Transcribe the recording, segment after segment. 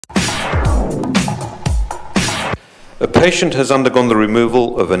A patient has undergone the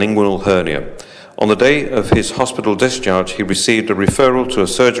removal of an inguinal hernia. On the day of his hospital discharge, he received a referral to a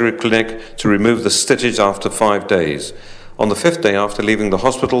surgery clinic to remove the stitches after 5 days. On the 5th day after leaving the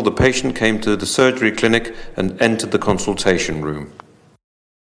hospital, the patient came to the surgery clinic and entered the consultation room.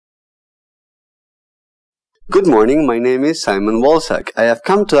 Good morning, my name is Simon Walczak. I have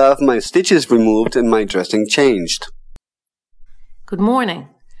come to have my stitches removed and my dressing changed. Good morning.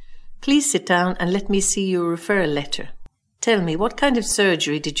 Please sit down and let me see your referral letter. Tell me, what kind of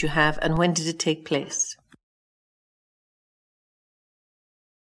surgery did you have and when did it take place?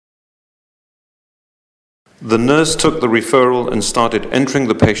 The nurse took the referral and started entering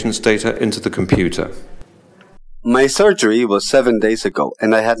the patient's data into the computer. My surgery was 7 days ago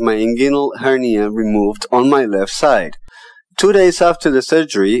and I had my inguinal hernia removed on my left side. 2 days after the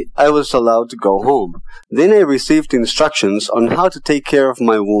surgery, I was allowed to go home. Then I received instructions on how to take care of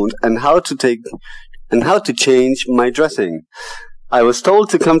my wound and how to change my dressing. I was told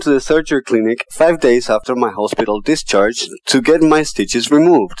to come to the surgery clinic 5 days after my hospital discharge to get my stitches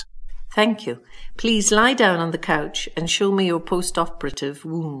removed. Thank you. Please lie down on the couch and show me your post-operative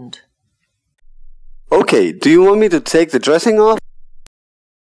wound. Okay, do you want me to take the dressing off?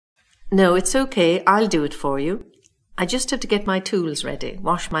 No, it's okay. I'll do it for you. I just have to get my tools ready,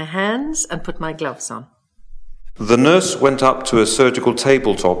 wash my hands and put my gloves on. The nurse went up to a surgical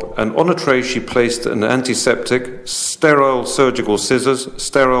tabletop and on a tray she placed an antiseptic, sterile surgical scissors,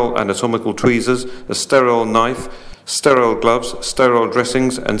 sterile anatomical tweezers, a sterile knife, sterile gloves, sterile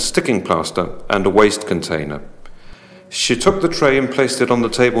dressings and sticking plaster and a waste container. She took the tray and placed it on the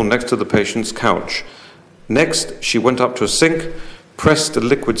table next to the patient's couch. Next, she went up to a sink, pressed a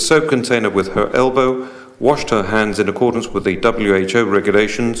liquid soap container with her elbow, washed her hands in accordance with the WHO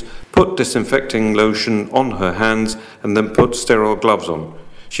regulations, put disinfecting lotion on her hands, and then put sterile gloves on.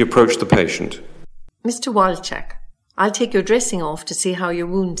 She approached the patient. Mr. Walczak, I'll take your dressing off to see how your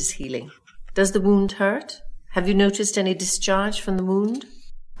wound is healing. Does the wound hurt? Have you noticed any discharge from the wound?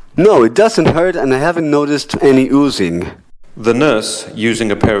 No, it doesn't hurt and I haven't noticed any oozing. The nurse,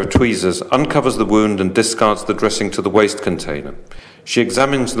 using a pair of tweezers, uncovers the wound and discards the dressing to the waste container. She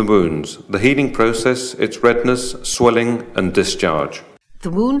examines the wounds, the healing process, its redness, swelling and discharge. The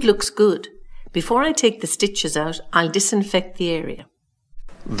wound looks good. Before I take the stitches out, I'll disinfect the area.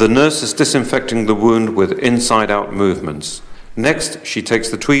 The nurse is disinfecting the wound with inside-out movements. Next, she takes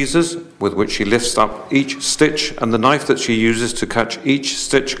the tweezers, with which she lifts up each stitch, and the knife that she uses to catch each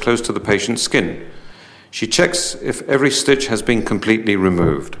stitch close to the patient's skin. She checks if every stitch has been completely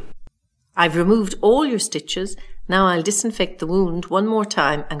removed. I've removed all your stitches. Now I'll disinfect the wound one more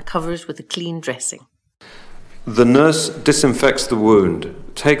time and cover it with a clean dressing. The nurse disinfects the wound,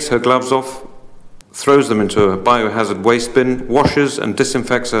 takes her gloves off, throws them into a biohazard waste bin, washes and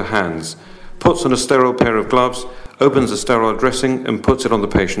disinfects her hands, puts on a sterile pair of gloves, opens a sterile dressing and puts it on the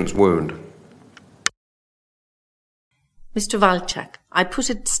patient's wound. Mr. Walczak, I put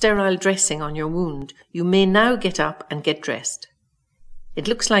a sterile dressing on your wound. You may now get up and get dressed. It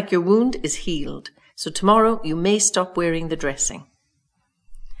looks like your wound is healed, so tomorrow you may stop wearing the dressing.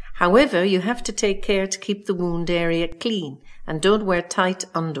 However, you have to take care to keep the wound area clean and don't wear tight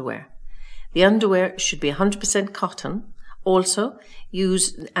underwear. The underwear should be 100% cotton. Also,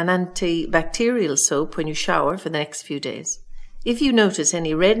 use an antibacterial soap when you shower for the next few days. If you notice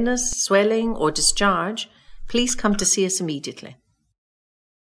any redness, swelling or discharge, please come to see us immediately.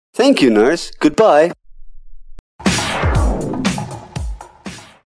 Thank you, nurse. Goodbye.